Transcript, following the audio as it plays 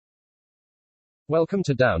Welcome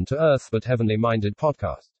to Down to Earth but Heavenly Minded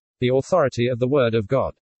Podcast. The Authority of the Word of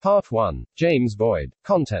God. Part 1. James Boyd.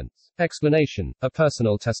 Contents. Explanation. A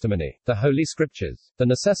personal testimony. The Holy Scriptures. The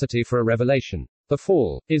necessity for a revelation. The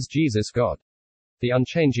fall. Is Jesus God? The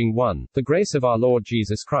unchanging one. The grace of our Lord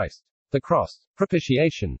Jesus Christ. The cross.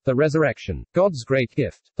 Propitiation. The resurrection. God's great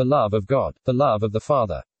gift. The love of God. The love of the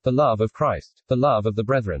Father. The love of Christ. The love of the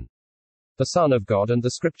brethren. The Son of God and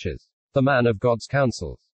the Scriptures. The man of God's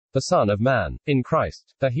counsels. The Son of Man, in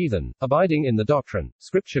Christ, the heathen, abiding in the doctrine.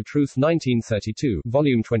 Scripture Truth 1932,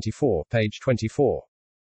 Volume 24, page 24.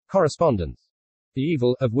 Correspondence. The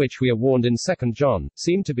evil, of which we are warned in 2 John,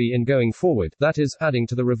 seem to be in going forward, that is, adding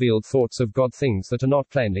to the revealed thoughts of God things that are not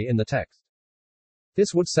plainly in the text.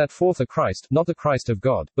 This would set forth a Christ, not the Christ of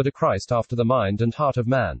God, but a Christ after the mind and heart of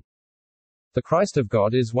man. The Christ of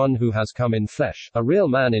God is one who has come in flesh, a real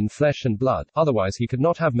man in flesh and blood, otherwise he could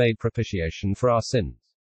not have made propitiation for our sins.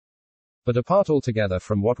 But apart altogether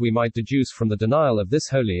from what we might deduce from the denial of this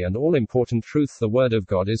holy and all-important truth, the Word of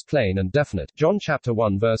God is plain and definite. John chapter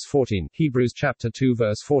 1 verse 14, Hebrews chapter 2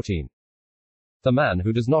 verse 14. The man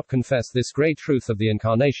who does not confess this great truth of the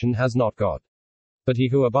Incarnation has not God. But he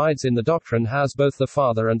who abides in the doctrine has both the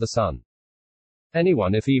Father and the Son.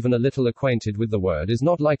 Anyone, if even a little acquainted with the Word, is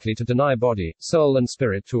not likely to deny body, soul and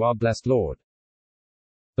spirit to our blessed Lord.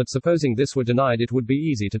 But supposing this were denied, it would be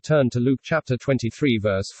easy to turn to Luke chapter 23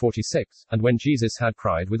 verse 46, and when Jesus had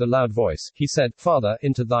cried with a loud voice, he said, Father,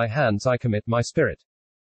 into thy hands I commit my spirit.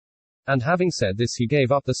 And having said this he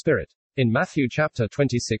gave up the spirit. In Matthew chapter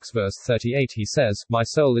 26 verse 38 he says, My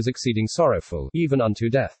soul is exceeding sorrowful, even unto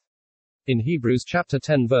death. In Hebrews chapter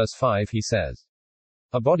 10 verse 5 he says,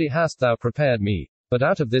 A body hast thou prepared me. But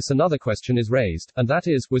out of this another question is raised, and that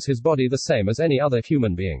is, was his body the same as any other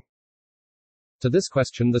human being? To this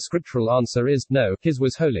question the scriptural answer is, no, his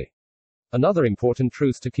was holy. Another important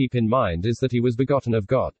truth to keep in mind is that he was begotten of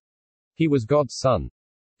God. He was God's Son.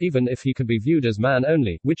 Even if he could be viewed as man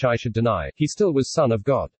only, which I should deny, he still was Son of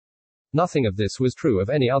God. Nothing of this was true of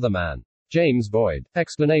any other man. James Boyd.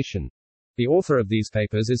 Explanation. The author of these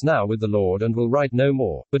papers is now with the Lord and will write no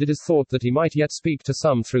more, but it is thought that he might yet speak to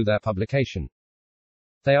some through their publication.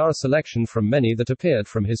 They are a selection from many that appeared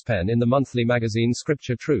from his pen in the monthly magazine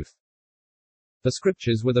Scripture Truth. The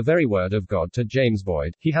Scriptures were the very Word of God to James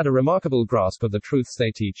Boyd. He had a remarkable grasp of the truths they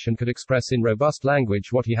teach and could express in robust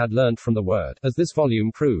language what he had learnt from the Word, as this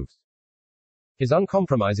volume proves. His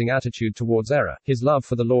uncompromising attitude towards error, his love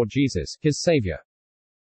for the Lord Jesus, his Savior,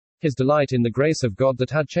 his delight in the grace of God that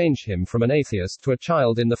had changed him from an atheist to a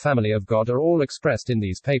child in the family of God are all expressed in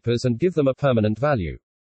these papers and give them a permanent value.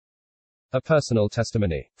 A personal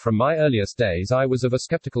testimony. From my earliest days I was of a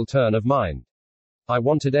skeptical turn of mind. I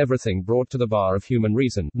wanted everything brought to the bar of human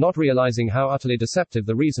reason, not realizing how utterly deceptive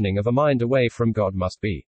the reasoning of a mind away from God must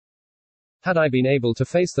be. Had I been able to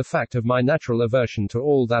face the fact of my natural aversion to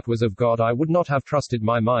all that was of God, I would not have trusted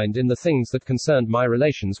my mind in the things that concerned my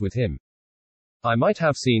relations with Him. I might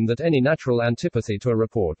have seen that any natural antipathy to a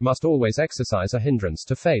report must always exercise a hindrance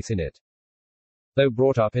to faith in it. Though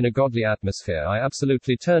brought up in a godly atmosphere, I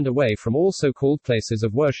absolutely turned away from all so-called places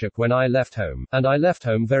of worship when I left home, and I left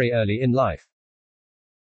home very early in life.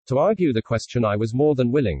 To argue the question I was more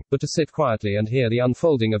than willing, but to sit quietly and hear the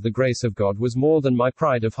unfolding of the grace of God was more than my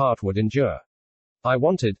pride of heart would endure. I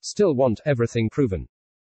wanted, still want, everything proven.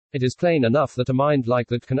 It is plain enough that a mind like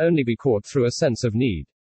that can only be caught through a sense of need.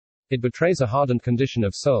 It betrays a hardened condition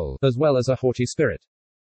of soul, as well as a haughty spirit.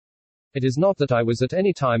 It is not that I was at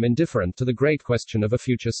any time indifferent to the great question of a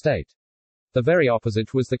future state. The very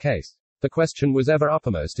opposite was the case. The question was ever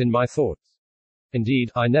uppermost in my thoughts.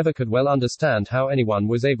 Indeed, I never could well understand how anyone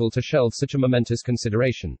was able to shelve such a momentous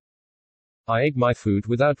consideration. I ate my food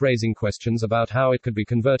without raising questions about how it could be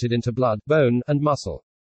converted into blood, bone, and muscle.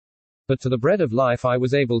 But to the bread of life I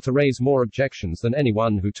was able to raise more objections than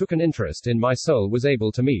anyone who took an interest in my soul was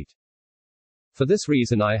able to meet. For this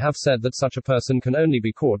reason I have said that such a person can only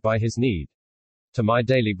be caught by his need. To my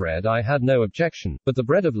daily bread I had no objection, but the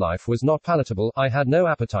bread of life was not palatable, I had no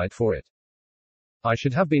appetite for it. I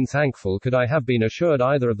should have been thankful could I have been assured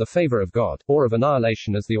either of the favor of God, or of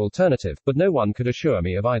annihilation as the alternative, but no one could assure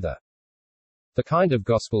me of either. The kind of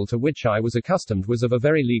gospel to which I was accustomed was of a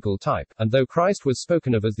very legal type, and though Christ was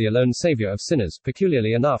spoken of as the alone Savior of sinners,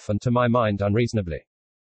 peculiarly enough and to my mind unreasonably,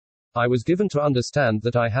 I was given to understand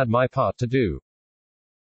that I had my part to do.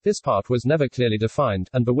 This part was never clearly defined,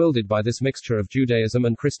 and bewildered by this mixture of Judaism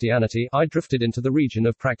and Christianity, I drifted into the region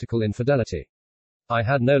of practical infidelity. I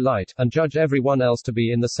had no light, and judged everyone else to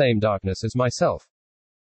be in the same darkness as myself.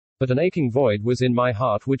 But an aching void was in my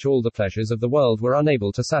heart which all the pleasures of the world were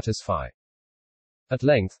unable to satisfy. At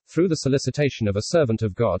length, through the solicitation of a servant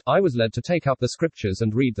of God, I was led to take up the scriptures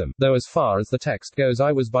and read them, though as far as the text goes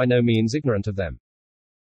I was by no means ignorant of them.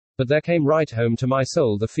 But there came right home to my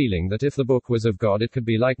soul the feeling that if the book was of God it could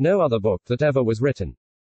be like no other book that ever was written.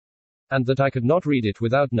 And that I could not read it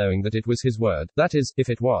without knowing that it was His word, that is, if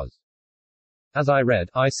it was. As I read,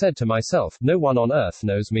 I said to myself, no one on earth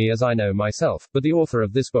knows me as I know myself, but the author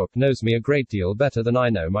of this book knows me a great deal better than I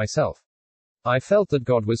know myself. I felt that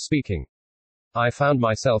God was speaking. I found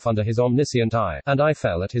myself under His omniscient eye, and I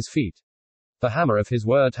fell at His feet. The hammer of His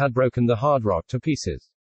word had broken the hard rock to pieces.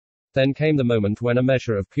 Then came the moment when a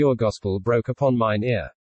measure of pure gospel broke upon mine ear.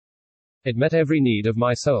 It met every need of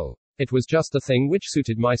my soul. It was just the thing which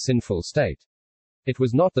suited my sinful state. It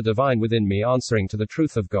was not the divine within me answering to the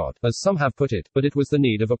truth of God, as some have put it, but it was the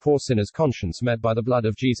need of a poor sinner's conscience met by the blood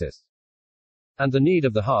of Jesus. And the need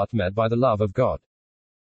of the heart met by the love of God.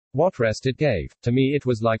 What rest it gave. To me it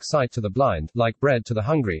was like sight to the blind, like bread to the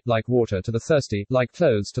hungry, like water to the thirsty, like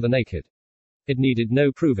clothes to the naked. It needed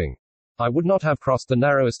no proving. I would not have crossed the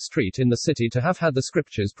narrowest street in the city to have had the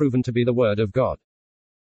scriptures proven to be the word of God.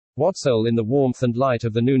 What soul in the warmth and light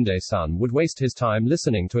of the noonday sun would waste his time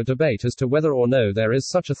listening to a debate as to whether or no there is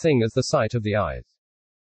such a thing as the sight of the eyes?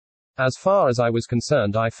 As far as I was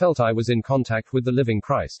concerned, I felt I was in contact with the living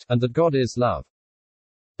Christ, and that God is love.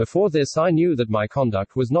 Before this I knew that my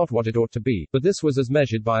conduct was not what it ought to be, but this was as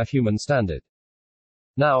measured by a human standard.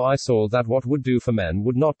 Now I saw that what would do for men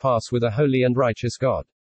would not pass with a holy and righteous God.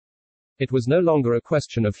 It was no longer a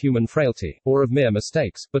question of human frailty, or of mere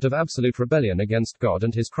mistakes, but of absolute rebellion against God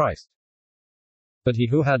and His Christ. But He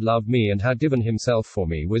who had loved me and had given Himself for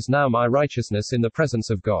me was now my righteousness in the presence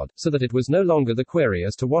of God, so that it was no longer the query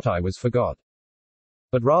as to what I was for God,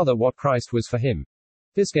 but rather what Christ was for Him.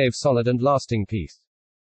 This gave solid and lasting peace.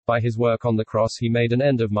 By His work on the cross He made an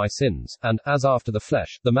end of my sins, and, as after the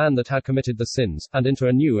flesh, the man that had committed the sins, and into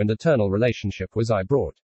a new and eternal relationship was I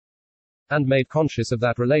brought. And made conscious of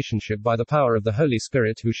that relationship by the power of the Holy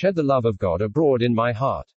Spirit who shed the love of God abroad in my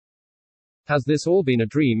heart. Has this all been a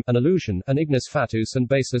dream, an illusion, an ignis fatuus and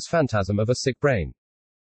baseless phantasm of a sick brain?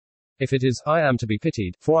 If it is, I am to be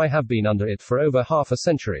pitied, for I have been under it for over half a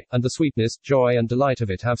century, and the sweetness, joy and delight of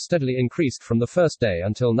it have steadily increased from the first day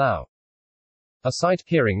until now. A sight,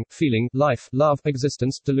 hearing, feeling, life, love,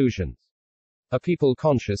 existence, delusions. A people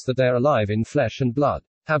conscious that they're alive in flesh and blood.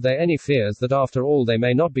 Have they any fears that after all they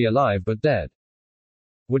may not be alive but dead?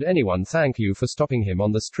 Would anyone thank you for stopping him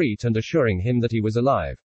on the street and assuring him that he was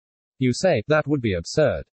alive? You say, that would be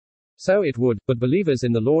absurd. So it would, but believers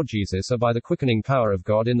in the Lord Jesus are by the quickening power of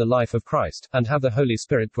God in the life of Christ, and have the Holy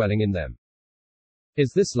Spirit dwelling in them.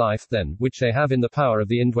 Is this life, then, which they have in the power of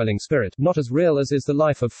the indwelling Spirit, not as real as is the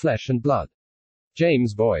life of flesh and blood?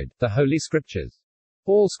 James Boyd, The Holy Scriptures.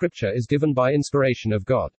 All Scripture is given by inspiration of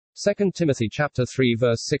God. 2 Timothy chapter 3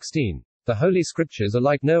 verse 16. The Holy Scriptures are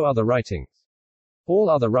like no other writings. All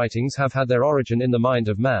other writings have had their origin in the mind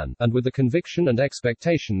of man, and with the conviction and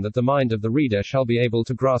expectation that the mind of the reader shall be able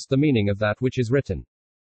to grasp the meaning of that which is written.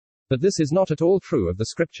 But this is not at all true of the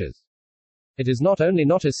Scriptures. It is not only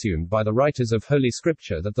not assumed by the writers of Holy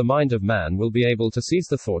Scripture that the mind of man will be able to seize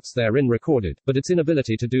the thoughts therein recorded, but its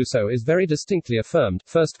inability to do so is very distinctly affirmed.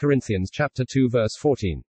 1 Corinthians chapter 2 verse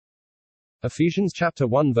 14. Ephesians chapter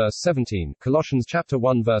 1 verse 17, Colossians chapter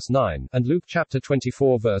 1 verse 9, and Luke chapter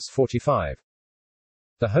 24 verse 45.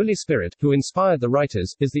 The Holy Spirit, who inspired the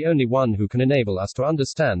writers, is the only one who can enable us to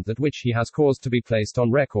understand that which He has caused to be placed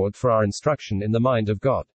on record for our instruction in the mind of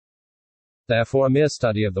God. Therefore a mere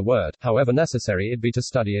study of the Word, however necessary it be to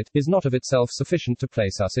study it, is not of itself sufficient to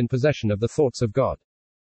place us in possession of the thoughts of God.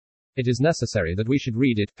 It is necessary that we should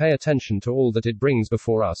read it, pay attention to all that it brings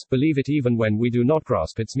before us, believe it even when we do not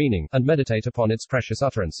grasp its meaning, and meditate upon its precious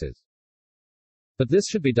utterances. But this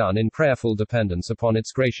should be done in prayerful dependence upon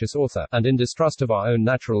its gracious author, and in distrust of our own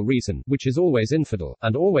natural reason, which is always infidel,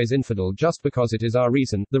 and always infidel just because it is our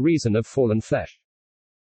reason, the reason of fallen flesh,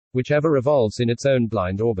 which ever revolves in its own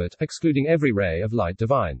blind orbit, excluding every ray of light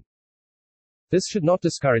divine. This should not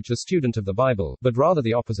discourage the student of the Bible, but rather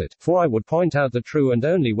the opposite, for I would point out the true and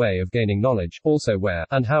only way of gaining knowledge, also where,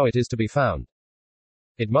 and how it is to be found.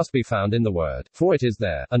 It must be found in the Word, for it is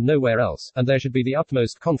there, and nowhere else, and there should be the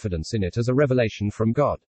utmost confidence in it as a revelation from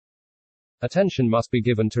God. Attention must be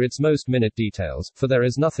given to its most minute details, for there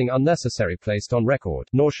is nothing unnecessary placed on record,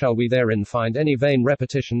 nor shall we therein find any vain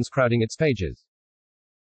repetitions crowding its pages.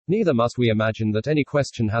 Neither must we imagine that any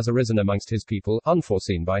question has arisen amongst His people,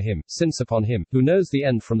 unforeseen by Him, since upon Him, who knows the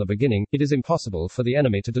end from the beginning, it is impossible for the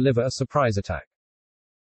enemy to deliver a surprise attack.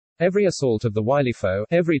 Every assault of the wily foe,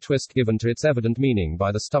 every twist given to its evident meaning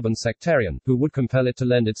by the stubborn sectarian, who would compel it to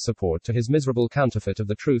lend its support to his miserable counterfeit of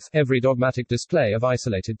the truth, every dogmatic display of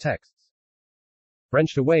isolated texts,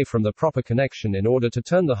 wrenched away from the proper connection in order to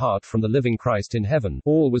turn the heart from the living Christ in heaven,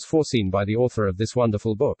 all was foreseen by the author of this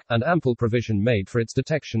wonderful book, and ample provision made for its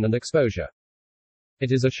detection and exposure.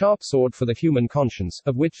 It is a sharp sword for the human conscience,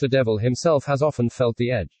 of which the devil himself has often felt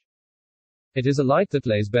the edge. It is a light that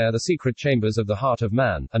lays bare the secret chambers of the heart of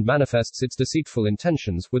man, and manifests its deceitful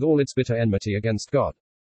intentions, with all its bitter enmity against God.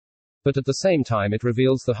 But at the same time it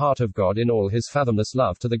reveals the heart of God in all his fathomless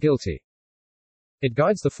love to the guilty. It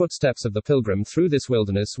guides the footsteps of the pilgrim through this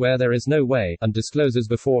wilderness where there is no way, and discloses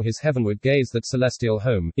before his heavenward gaze that celestial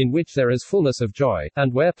home, in which there is fullness of joy,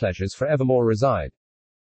 and where pleasures for evermore reside.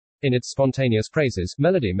 In its spontaneous praises,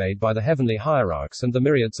 melody made by the heavenly hierarchs and the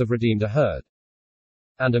myriads of redeemed are heard.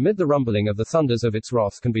 And amid the rumbling of the thunders of its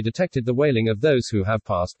wrath can be detected the wailing of those who have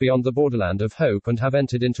passed beyond the borderland of hope and have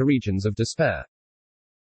entered into regions of despair.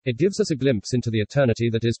 It gives us a glimpse into the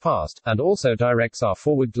eternity that is past, and also directs our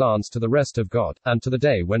forward glance to the rest of God, and to the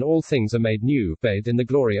day when all things are made new, bathed in the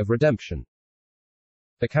glory of redemption.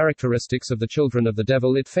 The characteristics of the children of the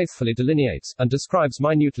devil it faithfully delineates, and describes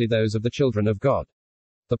minutely those of the children of God.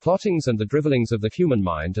 The plottings and the drivellings of the human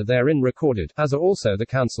mind are therein recorded, as are also the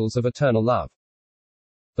counsels of eternal love.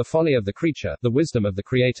 The folly of the creature, the wisdom of the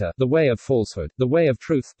Creator, the way of falsehood, the way of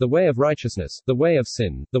truth, the way of righteousness, the way of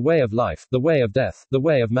sin, the way of life, the way of death, the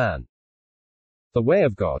way of man. The way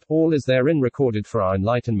of God, all is therein recorded for our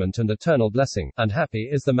enlightenment and eternal blessing, and happy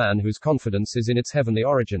is the man whose confidence is in its heavenly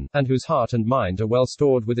origin, and whose heart and mind are well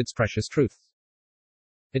stored with its precious truths.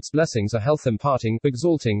 Its blessings are health imparting,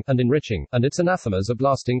 exalting, and enriching, and its anathemas are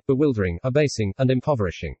blasting, bewildering, abasing, and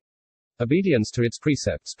impoverishing. Obedience to its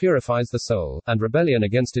precepts purifies the soul, and rebellion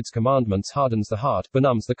against its commandments hardens the heart,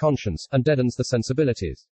 benumbs the conscience, and deadens the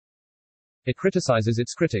sensibilities. It criticizes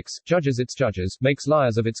its critics, judges its judges, makes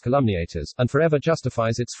liars of its calumniators, and forever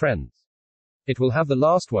justifies its friends. It will have the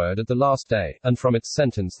last word at the last day, and from its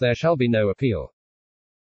sentence there shall be no appeal.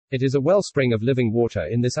 It is a wellspring of living water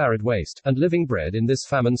in this arid waste, and living bread in this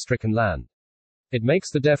famine-stricken land. It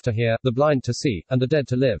makes the deaf to hear, the blind to see, and the dead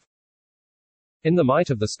to live. In the might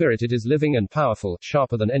of the Spirit it is living and powerful,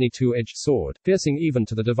 sharper than any two-edged sword, piercing even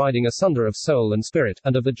to the dividing asunder of soul and spirit,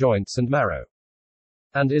 and of the joints and marrow.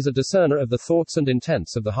 And is a discerner of the thoughts and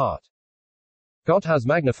intents of the heart. God has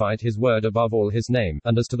magnified his word above all his name,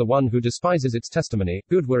 and as to the one who despises its testimony,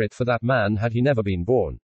 good were it for that man had he never been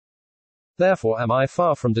born. Therefore am I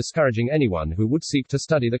far from discouraging anyone who would seek to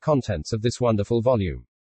study the contents of this wonderful volume.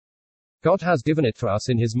 God has given it to us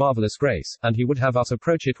in his marvelous grace, and he would have us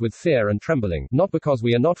approach it with fear and trembling, not because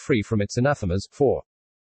we are not free from its anathemas, for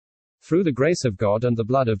through the grace of God and the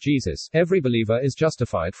blood of Jesus, every believer is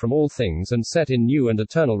justified from all things and set in new and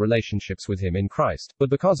eternal relationships with him in Christ,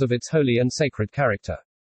 but because of its holy and sacred character.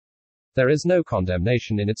 There is no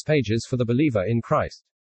condemnation in its pages for the believer in Christ.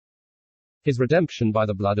 His redemption by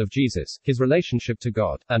the blood of Jesus, his relationship to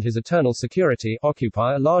God, and his eternal security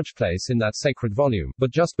occupy a large place in that sacred volume, but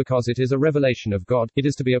just because it is a revelation of God, it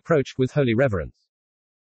is to be approached with holy reverence,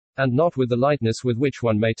 and not with the lightness with which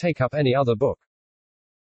one may take up any other book.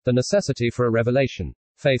 The necessity for a revelation.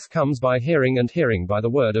 Faith comes by hearing, and hearing by the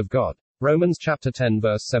word of God. Romans chapter 10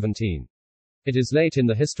 verse 17. It is late in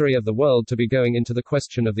the history of the world to be going into the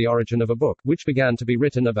question of the origin of a book, which began to be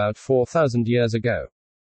written about 4,000 years ago,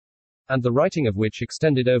 and the writing of which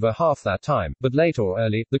extended over half that time, but late or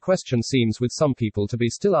early, the question seems with some people to be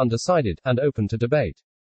still undecided, and open to debate.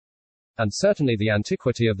 And certainly the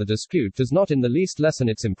antiquity of the dispute does not in the least lessen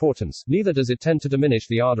its importance, neither does it tend to diminish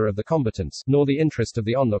the ardor of the combatants, nor the interest of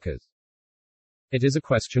the onlookers. It is a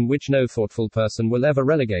question which no thoughtful person will ever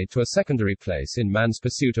relegate to a secondary place in man's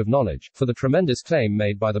pursuit of knowledge, for the tremendous claim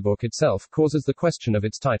made by the book itself causes the question of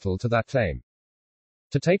its title to that claim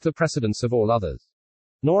to take the precedence of all others.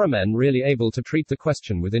 Nor are men really able to treat the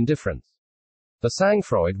question with indifference. The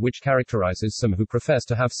sang-froid which characterizes some who profess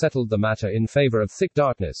to have settled the matter in favor of thick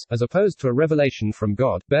darkness, as opposed to a revelation from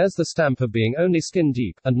God, bears the stamp of being only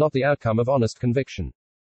skin-deep, and not the outcome of honest conviction.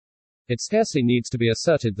 It scarcely needs to be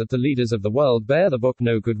asserted that the leaders of the world bear the book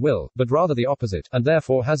no goodwill, but rather the opposite, and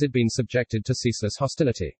therefore has it been subjected to ceaseless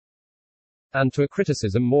hostility, and to a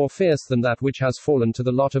criticism more fierce than that which has fallen to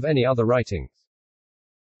the lot of any other writings.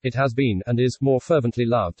 It has been, and is, more fervently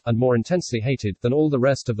loved, and more intensely hated, than all the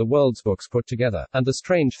rest of the world's books put together, and the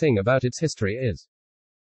strange thing about its history is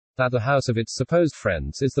that the house of its supposed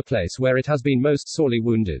friends is the place where it has been most sorely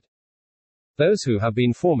wounded. Those who have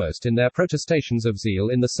been foremost in their protestations of zeal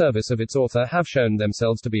in the service of its author have shown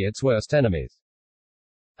themselves to be its worst enemies.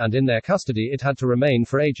 And in their custody it had to remain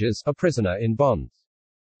for ages, a prisoner in bonds.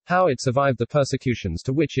 How it survived the persecutions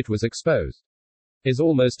to which it was exposed is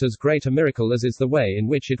almost as great a miracle as is the way in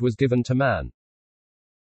which it was given to man.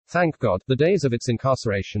 Thank God, the days of its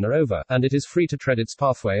incarceration are over, and it is free to tread its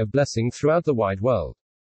pathway of blessing throughout the wide world.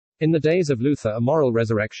 In the days of Luther, a moral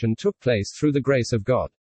resurrection took place through the grace of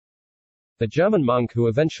God. The German monk who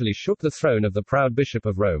eventually shook the throne of the proud Bishop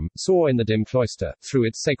of Rome, saw in the dim cloister, through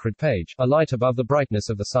its sacred page, a light above the brightness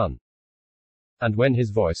of the sun. And when his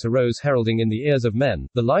voice arose heralding in the ears of men,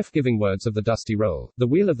 the life-giving words of the dusty roll, the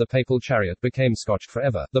wheel of the papal chariot became scotched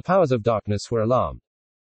forever, the powers of darkness were alarmed.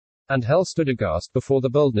 And hell stood aghast before the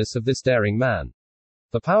boldness of this daring man.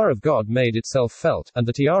 The power of God made itself felt, and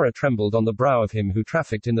the tiara trembled on the brow of him who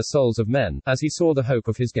trafficked in the souls of men, as he saw the hope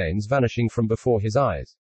of his gains vanishing from before his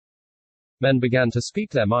eyes. Men began to speak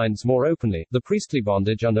their minds more openly, the priestly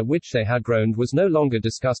bondage under which they had groaned was no longer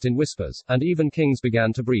discussed in whispers, and even kings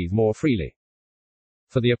began to breathe more freely.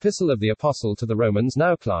 For the epistle of the apostle to the Romans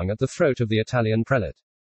now clung at the throat of the Italian prelate.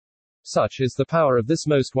 Such is the power of this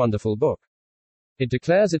most wonderful book. It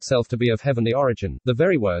declares itself to be of heavenly origin, the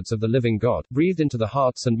very words of the living God, breathed into the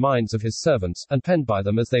hearts and minds of his servants, and penned by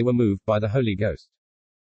them as they were moved by the Holy Ghost.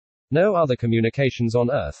 No other communications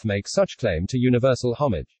on earth make such claim to universal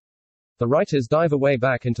homage. The writers dive away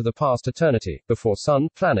back into the past eternity, before sun,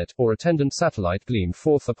 planet, or attendant satellite gleamed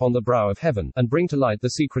forth upon the brow of heaven, and bring to light the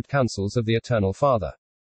secret counsels of the eternal Father.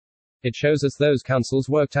 It shows us those counsels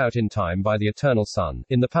worked out in time by the eternal Son,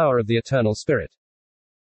 in the power of the eternal Spirit.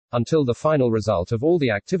 Until the final result of all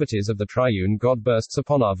the activities of the triune God bursts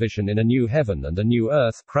upon our vision in a new heaven and a new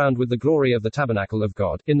earth, crowned with the glory of the tabernacle of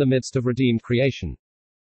God, in the midst of redeemed creation,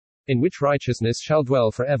 in which righteousness shall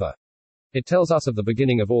dwell forever. It tells us of the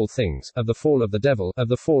beginning of all things, of the fall of the devil, of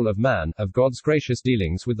the fall of man, of God's gracious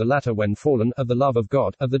dealings with the latter when fallen, of the love of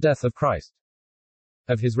God, of the death of Christ,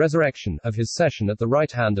 of his resurrection, of his session at the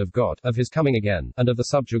right hand of God, of his coming again, and of the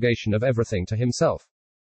subjugation of everything to himself.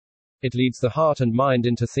 It leads the heart and mind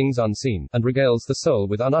into things unseen, and regales the soul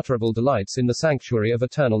with unutterable delights in the sanctuary of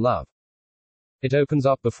eternal love. It opens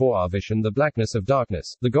up before our vision the blackness of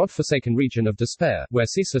darkness, the God-forsaken region of despair, where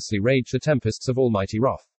ceaselessly rage the tempests of almighty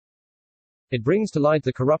wrath. It brings to light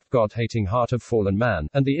the corrupt God-hating heart of fallen man,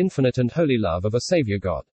 and the infinite and holy love of a Savior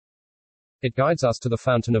God. It guides us to the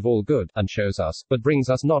fountain of all good, and shows us, but brings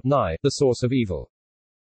us not nigh, the source of evil.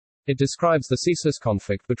 It describes the ceaseless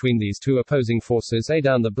conflict between these two opposing forces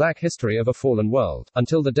down the black history of a fallen world,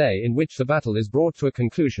 until the day in which the battle is brought to a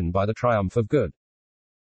conclusion by the triumph of good.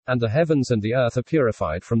 And the heavens and the earth are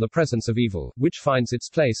purified from the presence of evil, which finds its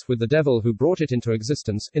place with the devil who brought it into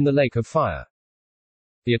existence, in the lake of fire,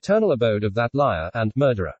 the eternal abode of that liar and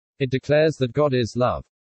murderer. It declares that God is love.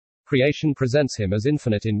 Creation presents him as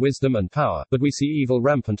infinite in wisdom and power, but we see evil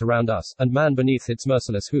rampant around us, and man beneath its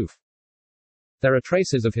merciless hoof. There are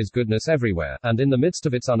traces of his goodness everywhere, and in the midst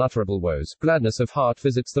of its unutterable woes, gladness of heart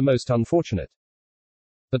visits the most unfortunate.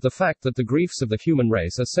 But the fact that the griefs of the human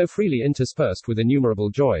race are so freely interspersed with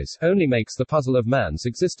innumerable joys, only makes the puzzle of man's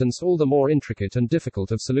existence all the more intricate and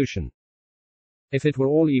difficult of solution. If it were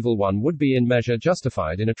all evil, one would be in measure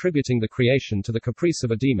justified in attributing the creation to the caprice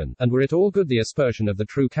of a demon, and were it all good, the aspersion of the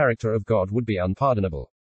true character of God would be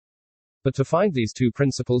unpardonable. But to find these two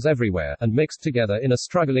principles everywhere, and mixed together in a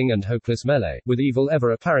struggling and hopeless melee, with evil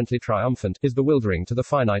ever apparently triumphant, is bewildering to the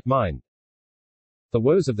finite mind. The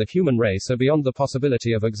woes of the human race are beyond the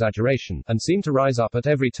possibility of exaggeration, and seem to rise up at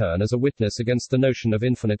every turn as a witness against the notion of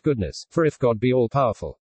infinite goodness, for if God be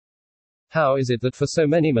all-powerful, how is it that for so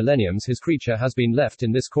many millenniums his creature has been left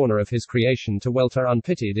in this corner of his creation to welter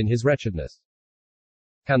unpitied in his wretchedness?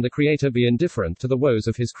 Can the Creator be indifferent to the woes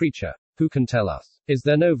of his creature? Who can tell us? Is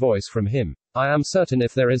there no voice from him? I am certain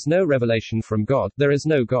if there is no revelation from God, there is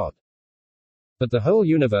no God. But the whole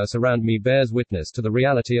universe around me bears witness to the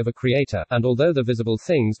reality of a Creator, and although the visible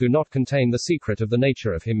things do not contain the secret of the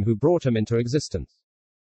nature of him who brought them into existence,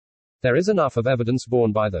 there is enough of evidence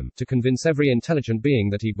borne by them, to convince every intelligent being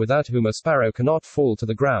that he, without whom a sparrow cannot fall to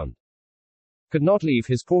the ground, could not leave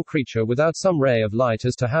his poor creature without some ray of light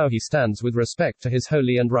as to how he stands with respect to his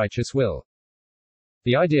holy and righteous will.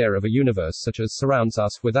 The idea of a universe such as surrounds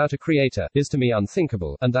us, without a creator, is to me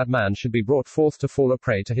unthinkable, and that man should be brought forth to fall a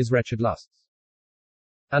prey to his wretched lusts,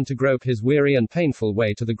 and to grope his weary and painful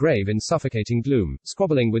way to the grave in suffocating gloom,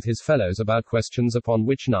 squabbling with his fellows about questions upon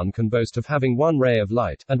which none can boast of having one ray of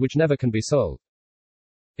light, and which never can be solved,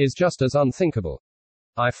 is just as unthinkable.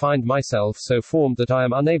 I find myself so formed that I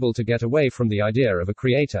am unable to get away from the idea of a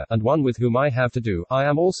creator, and one with whom I have to do. I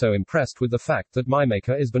am also impressed with the fact that my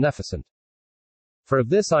Maker is beneficent. For of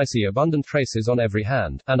this I see abundant traces on every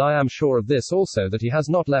hand, and I am sure of this also, that he has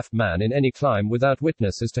not left man in any clime without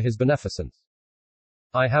witness as to his beneficence.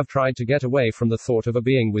 I have tried to get away from the thought of a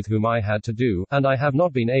being with whom I had to do, and I have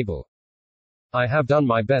not been able. I have done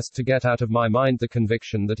my best to get out of my mind the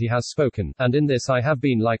conviction that he has spoken, and in this I have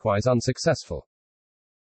been likewise unsuccessful.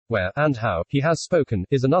 Where, and how, he has spoken,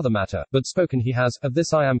 is another matter, but spoken he has, of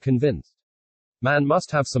this I am convinced. Man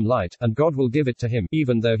must have some light, and God will give it to him,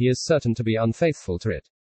 even though he is certain to be unfaithful to it.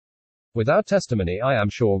 Without testimony I am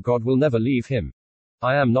sure God will never leave him.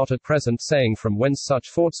 I am not at present saying from whence such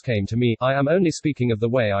thoughts came to me, I am only speaking of the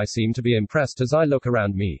way I seem to be impressed as I look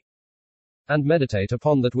around me and meditate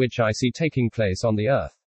upon that which I see taking place on the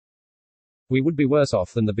earth. We would be worse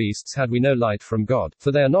off than the beasts had we no light from God,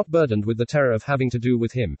 for they are not burdened with the terror of having to do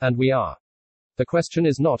with him, and we are. The question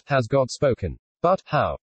is not, has God spoken? But,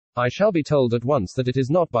 how? I shall be told at once that it is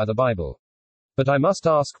not by the Bible. But I must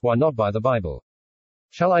ask, why not by the Bible?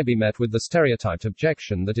 Shall I be met with the stereotyped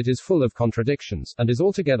objection that it is full of contradictions, and is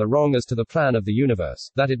altogether wrong as to the plan of the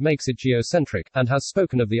universe, that it makes it geocentric, and has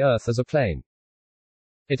spoken of the earth as a plane?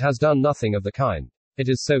 It has done nothing of the kind. It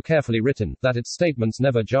is so carefully written, that its statements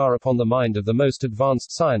never jar upon the mind of the most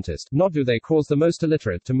advanced scientist, nor do they cause the most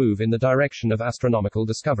illiterate to move in the direction of astronomical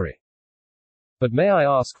discovery. But may I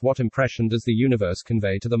ask, what impression does the universe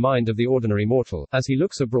convey to the mind of the ordinary mortal, as he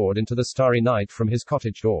looks abroad into the starry night from his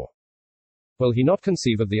cottage door? Will he not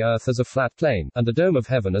conceive of the earth as a flat plane, and the dome of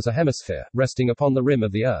heaven as a hemisphere, resting upon the rim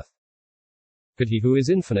of the earth? Could he who is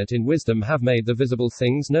infinite in wisdom have made the visible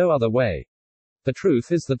things no other way? The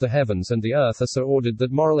truth is that the heavens and the earth are so ordered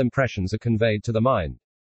that moral impressions are conveyed to the mind.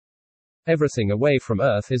 Everything away from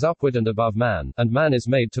earth is upward and above man, and man is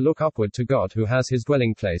made to look upward to God who has his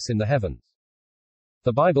dwelling place in the heavens.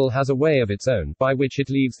 The Bible has a way of its own, by which it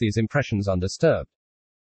leaves these impressions undisturbed.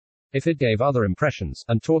 If it gave other impressions,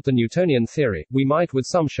 and taught the Newtonian theory, we might with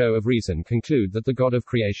some show of reason conclude that the God of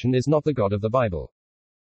creation is not the God of the Bible.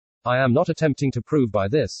 I am not attempting to prove by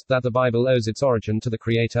this, that the Bible owes its origin to the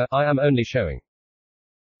Creator, I am only showing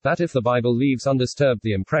that if the Bible leaves undisturbed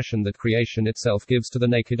the impression that creation itself gives to the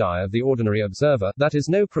naked eye of the ordinary observer, that is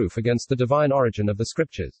no proof against the divine origin of the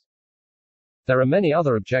Scriptures. There are many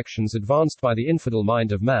other objections advanced by the infidel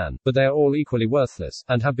mind of man, but they are all equally worthless,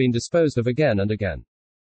 and have been disposed of again and again.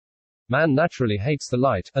 Man naturally hates the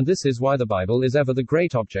light, and this is why the Bible is ever the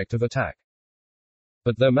great object of attack.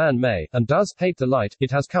 But though man may, and does, hate the light, it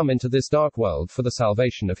has come into this dark world for the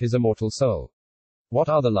salvation of his immortal soul. What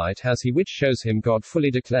other light has he which shows him God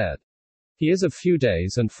fully declared? He is of few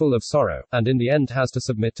days and full of sorrow, and in the end has to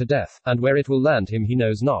submit to death, and where it will land him he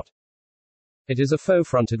knows not. It is a foe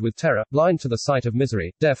fronted with terror, blind to the sight of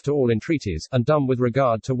misery, deaf to all entreaties, and dumb with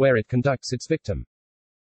regard to where it conducts its victim.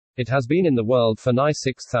 It has been in the world for nigh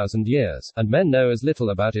 6,000 years, and men know as little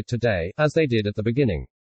about it today, as they did at the beginning.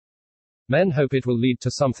 Men hope it will lead to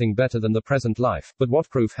something better than the present life, but what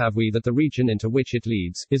proof have we that the region into which it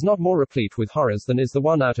leads, is not more replete with horrors than is the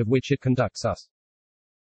one out of which it conducts us?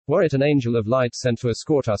 Were it an angel of light sent to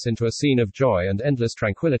escort us into a scene of joy and endless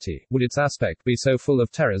tranquility, would its aspect be so full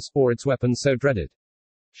of terrors, or its weapons so dreaded?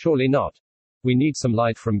 Surely not. We need some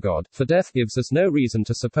light from God, for death gives us no reason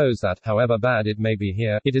to suppose that, however bad it may be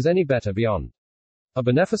here, it is any better beyond. A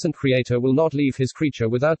beneficent Creator will not leave his creature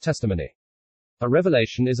without testimony. A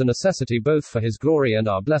revelation is a necessity both for his glory and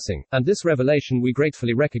our blessing, and this revelation we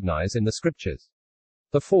gratefully recognize in the Scriptures.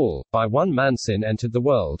 The fall, by one man's sin entered the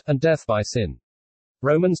world, and death by sin.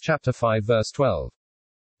 Romans chapter 5 verse 12.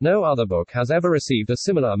 No other book has ever received a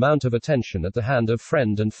similar amount of attention at the hand of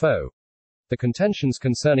friend and foe. The contentions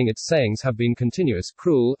concerning its sayings have been continuous,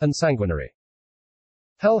 cruel, and sanguinary.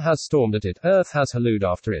 Hell has stormed at it, earth has hallooed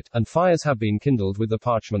after it, and fires have been kindled with the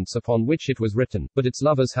parchments upon which it was written, but its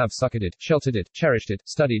lovers have succored it, sheltered it, cherished it,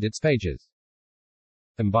 studied its pages,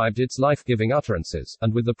 imbibed its life-giving utterances,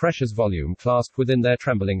 and with the precious volume clasped within their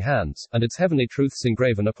trembling hands, and its heavenly truths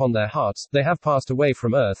engraven upon their hearts, they have passed away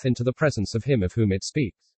from earth into the presence of him of whom it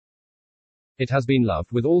speaks. It has been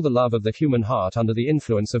loved with all the love of the human heart under the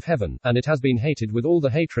influence of heaven, and it has been hated with all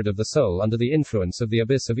the hatred of the soul under the influence of the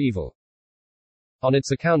abyss of evil. On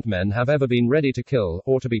its account men have ever been ready to kill,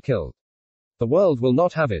 or to be killed. The world will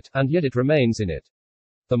not have it, and yet it remains in it.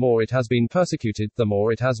 The more it has been persecuted, the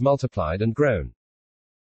more it has multiplied and grown.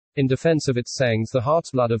 In defense of its sayings the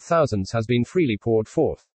heart's blood of thousands has been freely poured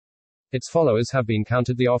forth. Its followers have been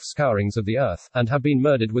counted the offscourings of the earth, and have been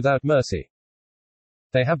murdered without mercy.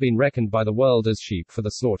 They have been reckoned by the world as sheep for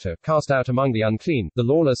the slaughter, cast out among the unclean, the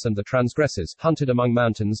lawless and the transgressors, hunted among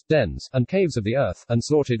mountains, dens, and caves of the earth, and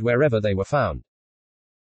slaughtered wherever they were found.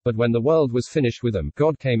 But when the world was finished with them,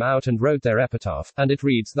 God came out and wrote their epitaph, and it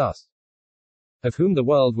reads thus: Of whom the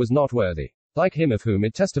world was not worthy. Like him of whom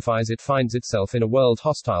it testifies, it finds itself in a world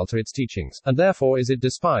hostile to its teachings, and therefore is it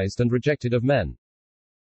despised and rejected of men.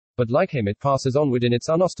 but like him it passes onward in its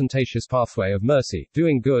unostentatious pathway of mercy,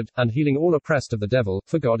 doing good, and healing all oppressed of the devil,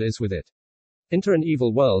 for God is with it. Into an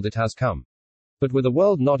evil world it has come. But with a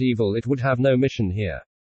world not evil it would have no mission here.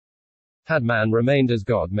 Had man remained as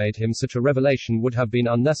God made him, such a revelation would have been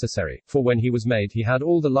unnecessary, for when he was made he had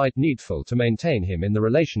all the light needful to maintain him in the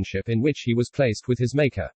relationship in which he was placed with his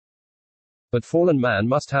Maker. But fallen man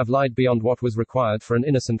must have light beyond what was required for an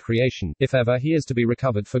innocent creation, if ever he is to be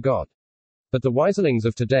recovered for God. But the wiselings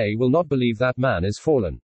of today will not believe that man is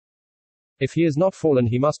fallen. If he is not fallen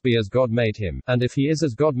he must be as God made him, and if he is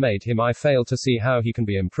as God made him I fail to see how he can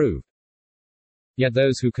be improved. Yet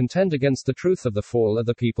those who contend against the truth of the fall are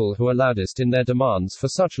the people who are loudest in their demands for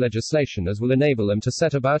such legislation as will enable them to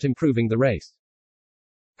set about improving the race.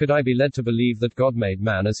 Could I be led to believe that God made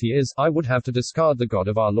man as he is, I would have to discard the God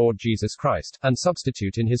of our Lord Jesus Christ, and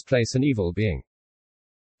substitute in his place an evil being.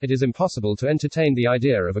 It is impossible to entertain the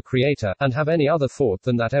idea of a creator, and have any other thought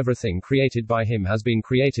than that everything created by him has been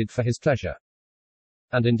created for his pleasure.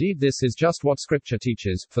 And indeed this is just what Scripture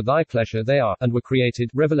teaches, for thy pleasure they are, and were created,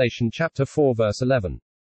 Revelation chapter 4 verse 11.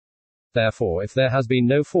 Therefore if there has been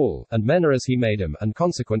no fall, and men are as he made them, and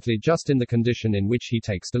consequently just in the condition in which he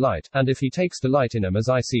takes delight, and if he takes delight in them as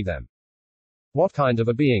I see them, what kind of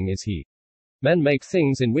a being is he? Men make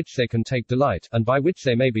things in which they can take delight, and by which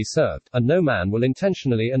they may be served, and no man will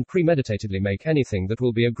intentionally and premeditatedly make anything that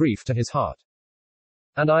will be a grief to his heart.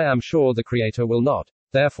 And I am sure the Creator will not.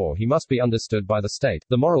 Therefore he must be understood by the state,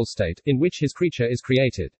 the moral state, in which his creature is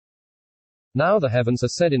created. Now the heavens are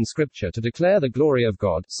said in Scripture to declare the glory of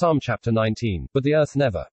God, Psalm chapter 19, but the earth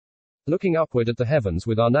never. Looking upward at the heavens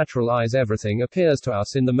with our natural eyes everything appears to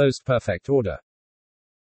us in the most perfect order.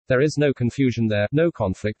 There is no confusion there, no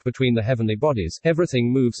conflict between the heavenly bodies,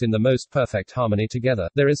 everything moves in the most perfect harmony together,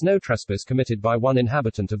 there is no trespass committed by one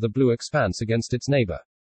inhabitant of the blue expanse against its neighbor.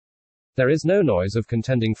 There is no noise of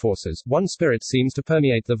contending forces, one spirit seems to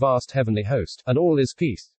permeate the vast heavenly host, and all is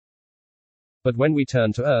peace. But when we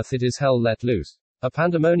turn to earth it is hell let loose. A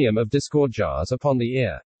pandemonium of discord jars upon the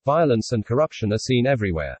ear. Violence and corruption are seen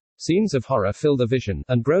everywhere. Scenes of horror fill the vision,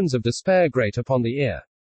 and groans of despair grate upon the ear.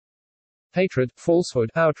 Hatred, falsehood,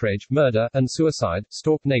 outrage, murder, and suicide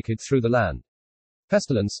stalk naked through the land.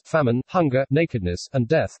 Pestilence, famine, hunger, nakedness, and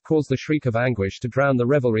death cause the shriek of anguish to drown the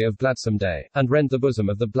revelry of gladsome day, and rend the bosom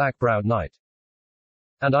of the black-browed night.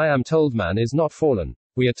 And I am told man is not fallen.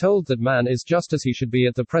 We are told that man is just as he should be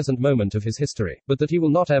at the present moment of his history, but that he will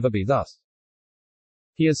not ever be thus.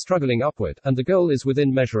 He is struggling upward, and the goal is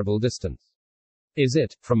within measurable distance. Is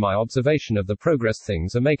it, from my observation of the progress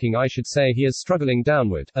things are making, I should say he is struggling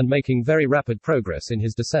downward, and making very rapid progress in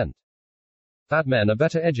his descent. That men are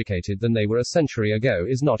better educated than they were a century ago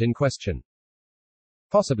is not in question.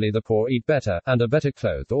 Possibly the poor eat better, and are better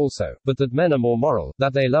clothed also, but that men are more moral,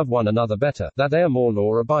 that they love one another better, that they are more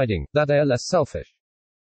law-abiding, that they are less selfish,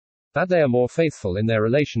 that they are more faithful in their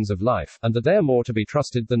relations of life, and that they are more to be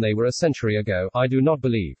trusted than they were a century ago, I do not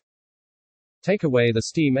believe. Take away the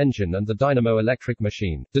steam engine and the dynamo-electric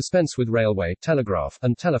machine, dispense with railway, telegraph,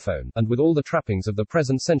 and telephone, and with all the trappings of the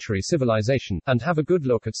present century civilization, and have a good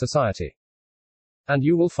look at society. And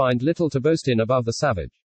you will find little to boast in above the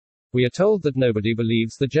savage. We are told that nobody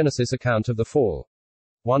believes the Genesis account of the fall.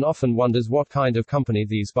 One often wonders what kind of company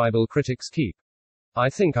these Bible critics keep.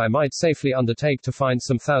 I think I might safely undertake to find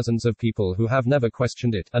some thousands of people who have never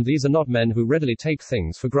questioned it, and these are not men who readily take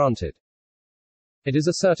things for granted. It is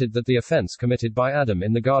asserted that the offense committed by Adam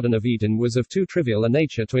in the Garden of Eden was of too trivial a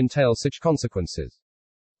nature to entail such consequences.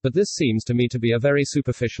 But this seems to me to be a very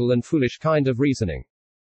superficial and foolish kind of reasoning.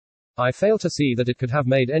 I fail to see that it could have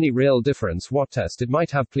made any real difference what test it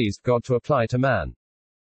might have pleased God to apply to man.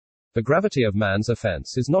 The gravity of man's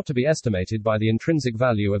offense is not to be estimated by the intrinsic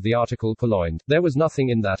value of the article purloined. There was nothing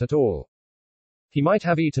in that at all. He might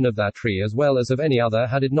have eaten of that tree as well as of any other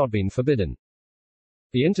had it not been forbidden.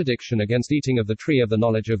 The interdiction against eating of the tree of the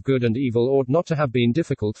knowledge of good and evil ought not to have been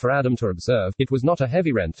difficult for Adam to observe. It was not a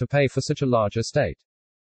heavy rent to pay for such a large estate.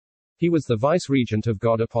 He was the vice-regent of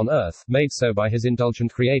God upon earth, made so by his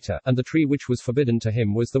indulgent Creator, and the tree which was forbidden to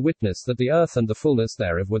him was the witness that the earth and the fullness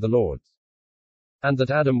thereof were the Lord's, and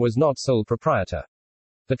that Adam was not sole proprietor.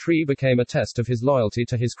 The tree became a test of his loyalty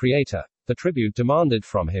to his Creator. The tribute demanded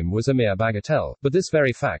from him was a mere bagatelle, but this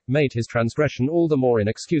very fact made his transgression all the more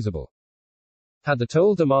inexcusable. Had the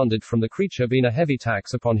toll demanded from the creature been a heavy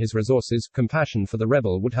tax upon his resources, compassion for the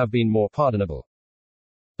rebel would have been more pardonable.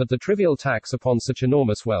 But the trivial tax upon such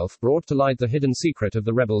enormous wealth brought to light the hidden secret of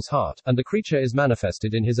the rebel's heart, and the creature is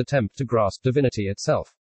manifested in his attempt to grasp divinity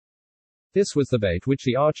itself. This was the bait which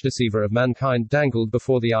the arch-deceiver of mankind dangled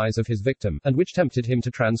before the eyes of his victim, and which tempted him to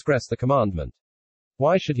transgress the commandment.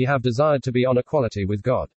 Why should he have desired to be on equality with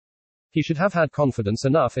God? He should have had confidence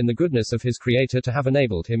enough in the goodness of his Creator to have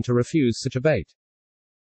enabled him to refuse such a bait.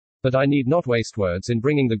 But I need not waste words in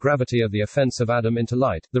bringing the gravity of the offense of Adam into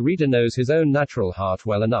light. The reader knows his own natural heart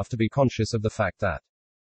well enough to be conscious of the fact that,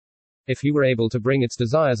 if he were able to bring its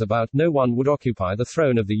desires about, no one would occupy the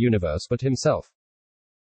throne of the universe but himself.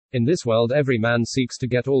 In this world every man seeks to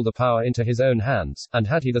get all the power into his own hands, and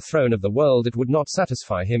had he the throne of the world it would not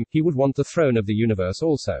satisfy him, he would want the throne of the universe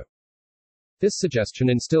also. This suggestion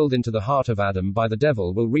instilled into the heart of Adam by the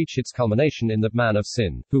devil will reach its culmination in the man of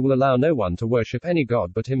sin, who will allow no one to worship any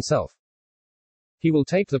god but himself. He will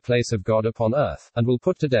take the place of God upon earth, and will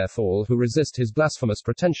put to death all who resist his blasphemous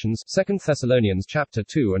pretensions. 2 Thessalonians chapter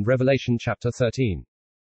 2 and Revelation chapter 13.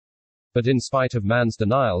 But in spite of man's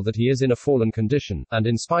denial that he is in a fallen condition, and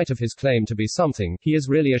in spite of his claim to be something, he is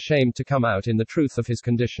really ashamed to come out in the truth of his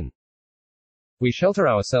condition. We shelter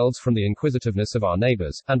ourselves from the inquisitiveness of our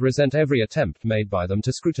neighbors, and resent every attempt made by them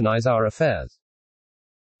to scrutinize our affairs.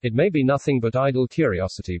 It may be nothing but idle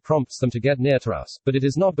curiosity prompts them to get near to us, but it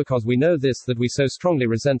is not because we know this that we so strongly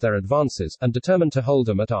resent their advances, and determine to hold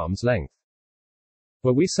them at arm's length.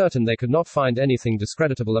 Were we certain they could not find anything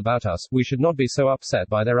discreditable about us, we should not be so upset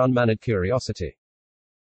by their unmannered curiosity.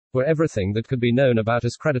 Were everything that could be known about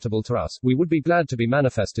us creditable to us, we would be glad to be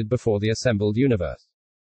manifested before the assembled universe.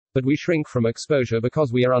 But we shrink from exposure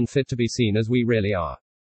because we are unfit to be seen as we really are.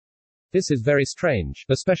 This is very strange,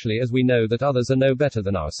 especially as we know that others are no better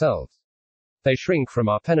than ourselves. They shrink from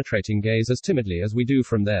our penetrating gaze as timidly as we do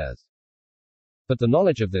from theirs. But the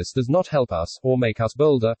knowledge of this does not help us, or make us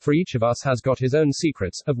bolder, for each of us has got his own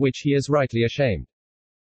secrets, of which he is rightly ashamed.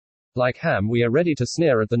 Like Ham, we are ready to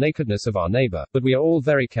sneer at the nakedness of our neighbor, but we are all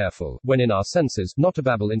very careful, when in our senses, not to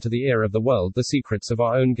babble into the ear of the world the secrets of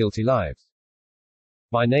our own guilty lives.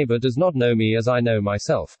 My neighbor does not know me as I know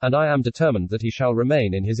myself, and I am determined that he shall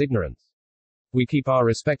remain in his ignorance. We keep our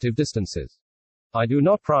respective distances. I do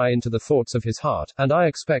not pry into the thoughts of his heart, and I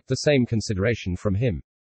expect the same consideration from him.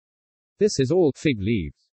 This is all fig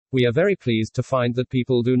leaves. We are very pleased to find that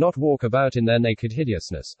people do not walk about in their naked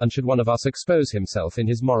hideousness, and should one of us expose himself in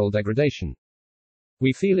his moral degradation,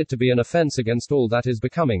 we feel it to be an offense against all that is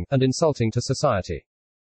becoming, and insulting to society.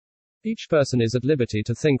 Each person is at liberty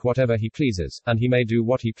to think whatever he pleases, and he may do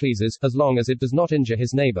what he pleases, as long as it does not injure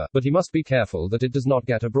his neighbor, but he must be careful that it does not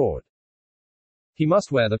get abroad. He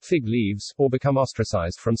must wear the fig leaves, or become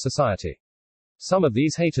ostracized from society. Some of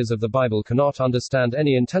these haters of the Bible cannot understand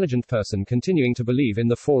any intelligent person continuing to believe in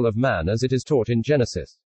the fall of man as it is taught in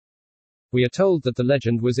Genesis. We are told that the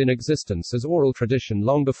legend was in existence as oral tradition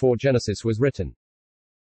long before Genesis was written.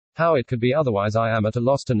 How it could be otherwise I am at a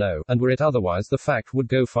loss to know, and were it otherwise the fact would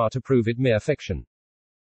go far to prove it mere fiction.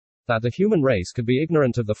 That the human race could be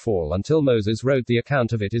ignorant of the fall until Moses wrote the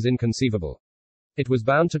account of it is inconceivable. It was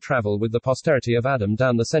bound to travel with the posterity of Adam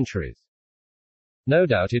down the centuries. No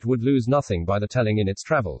doubt it would lose nothing by the telling in its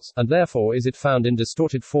travels, and therefore is it found in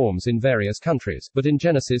distorted forms in various countries, but in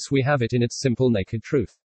Genesis we have it in its simple naked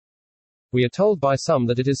truth. We are told by some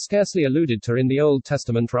that it is scarcely alluded to in the Old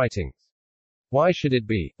Testament writings. Why should it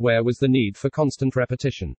be? Where was the need for constant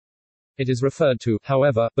repetition? It is referred to,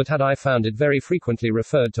 however, but had I found it very frequently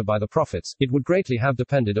referred to by the prophets, it would greatly have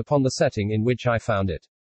depended upon the setting in which I found it.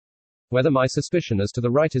 Whether my suspicion as to the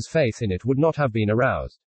writer's faith in it would not have been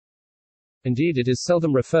aroused. Indeed, it is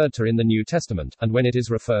seldom referred to in the New Testament, and when it is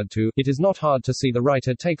referred to, it is not hard to see the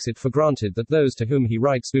writer takes it for granted that those to whom he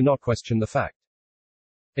writes do not question the fact.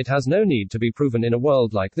 It has no need to be proven in a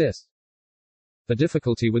world like this. The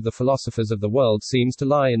difficulty with the philosophers of the world seems to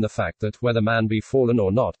lie in the fact that, whether man be fallen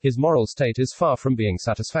or not, his moral state is far from being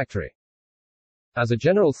satisfactory. As a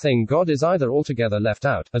general thing, God is either altogether left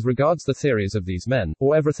out, as regards the theories of these men,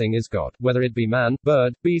 or everything is God, whether it be man,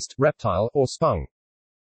 bird, beast, reptile, or spung.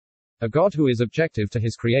 A God who is objective to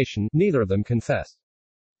his creation, neither of them confess.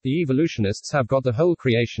 The evolutionists have got the whole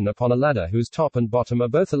creation upon a ladder whose top and bottom are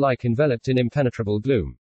both alike enveloped in impenetrable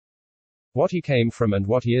gloom. What he came from and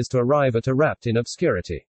what he is to arrive at are wrapped in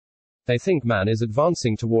obscurity. They think man is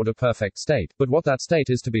advancing toward a perfect state, but what that state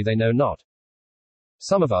is to be they know not.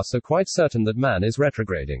 Some of us are quite certain that man is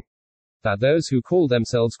retrograding. That those who call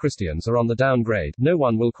themselves Christians are on the downgrade, no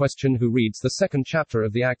one will question who reads the second chapter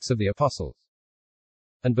of the Acts of the Apostles,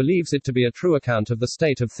 and believes it to be a true account of the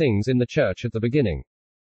state of things in the church at the beginning.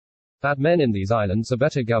 That men in these islands are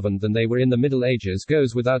better governed than they were in the Middle Ages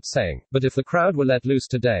goes without saying, but if the crowd were let loose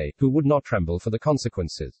today, who would not tremble for the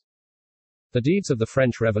consequences? The deeds of the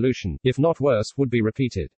French Revolution, if not worse, would be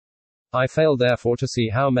repeated. I fail therefore to see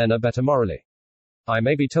how men are better morally. I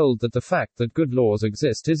may be told that the fact that good laws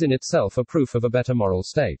exist is in itself a proof of a better moral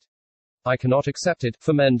state. I cannot accept it,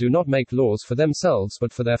 for men do not make laws for themselves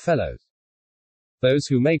but for their fellows. Those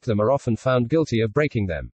who make them are often found guilty of breaking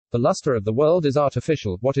them. The luster of the world is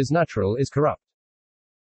artificial, what is natural is corrupt.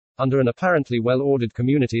 Under an apparently well-ordered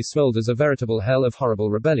community smolders a veritable hell of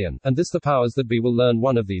horrible rebellion, and this the powers that be will learn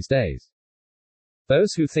one of these days.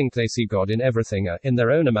 Those who think they see God in everything are, in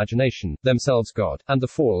their own imagination, themselves God, and the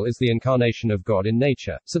fall is the incarnation of God in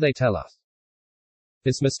nature, so they tell us.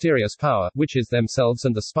 This mysterious power, which is themselves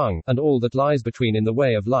and the spung, and all that lies between in the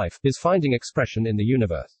way of life, is finding expression in the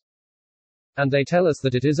universe. And they tell us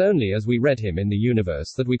that it is only as we read him in the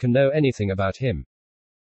universe that we can know anything about him.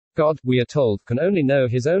 God, we are told, can only know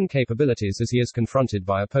his own capabilities as he is confronted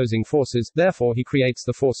by opposing forces, therefore he creates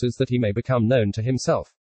the forces that he may become known to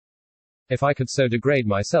himself. If I could so degrade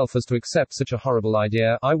myself as to accept such a horrible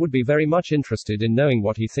idea, I would be very much interested in knowing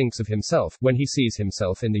what he thinks of himself, when he sees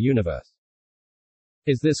himself in the universe.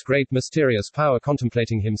 Is this great mysterious power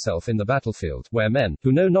contemplating himself in the battlefield, where men,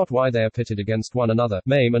 who know not why they are pitted against one another,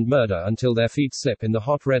 maim and murder until their feet slip in the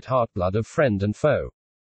hot red heart-blood of friend and foe?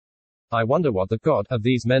 I wonder what the God of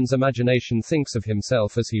these men's imagination thinks of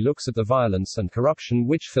himself as he looks at the violence and corruption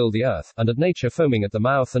which fill the earth, and at nature foaming at the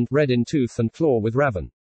mouth and red in tooth and claw with ravin.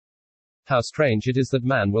 How strange it is that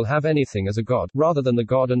man will have anything as a God, rather than the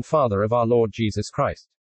God and Father of our Lord Jesus Christ.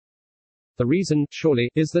 The reason, surely,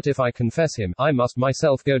 is that if I confess him, I must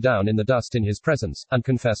myself go down in the dust in his presence, and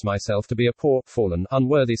confess myself to be a poor, fallen,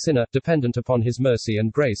 unworthy sinner, dependent upon his mercy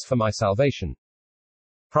and grace for my salvation.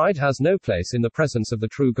 Pride has no place in the presence of the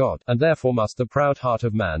true God, and therefore must the proud heart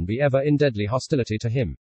of man be ever in deadly hostility to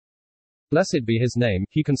him. Blessed be his name,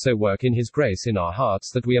 he can so work in his grace in our hearts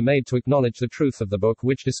that we are made to acknowledge the truth of the book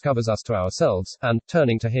which discovers us to ourselves, and,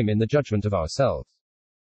 turning to him in the judgment of ourselves,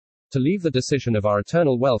 to leave the decision of our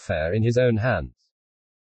eternal welfare in his own hands.